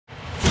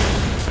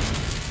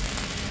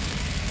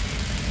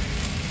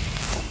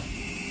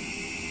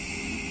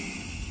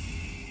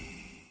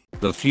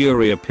The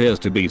Fury appears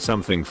to be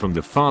something from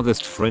the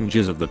farthest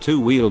fringes of the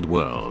two-wheeled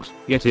world,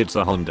 yet it's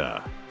a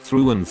Honda,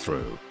 through and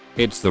through.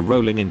 It's the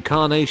rolling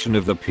incarnation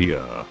of the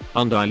pure,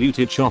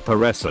 undiluted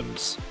chopper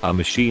essence, a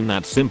machine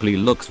that simply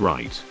looks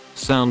right,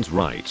 sounds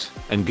right,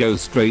 and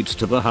goes straight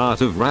to the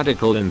heart of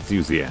radical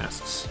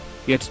enthusiasts.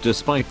 Yet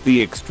despite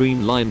the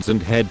extreme lines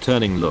and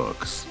head-turning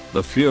looks,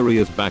 the Fury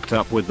is backed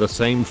up with the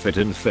same fit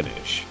and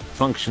finish,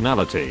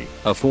 functionality,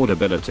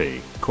 affordability,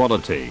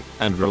 quality,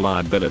 and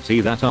reliability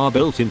that are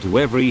built into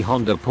every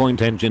Honda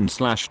point engine /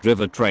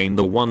 drivetrain.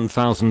 The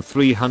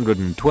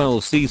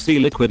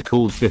 1312cc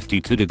liquid-cooled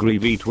 52-degree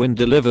V-twin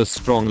delivers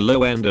strong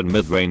low-end and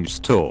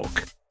mid-range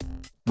torque.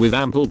 With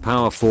ample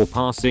power for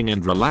passing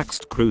and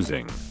relaxed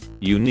cruising.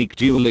 Unique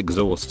dual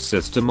exhaust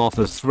system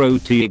offers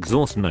throaty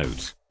exhaust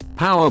note.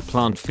 Power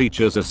plant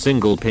features a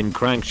single pin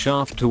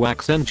crankshaft to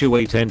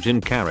accentuate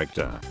engine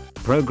character.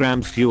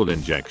 Programmed fuel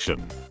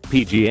injection.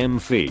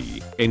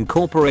 PGM-FE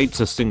incorporates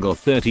a single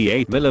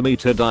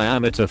 38mm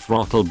diameter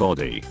throttle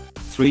body.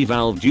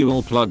 3-valve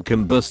dual plug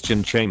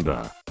combustion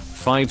chamber.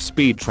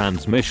 5-speed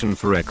transmission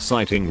for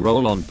exciting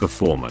roll-on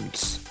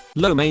performance.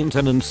 Low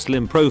maintenance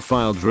slim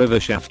profile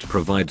drivershaft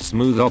provides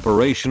smooth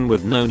operation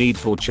with no need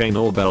for chain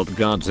or belt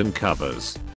guards and covers.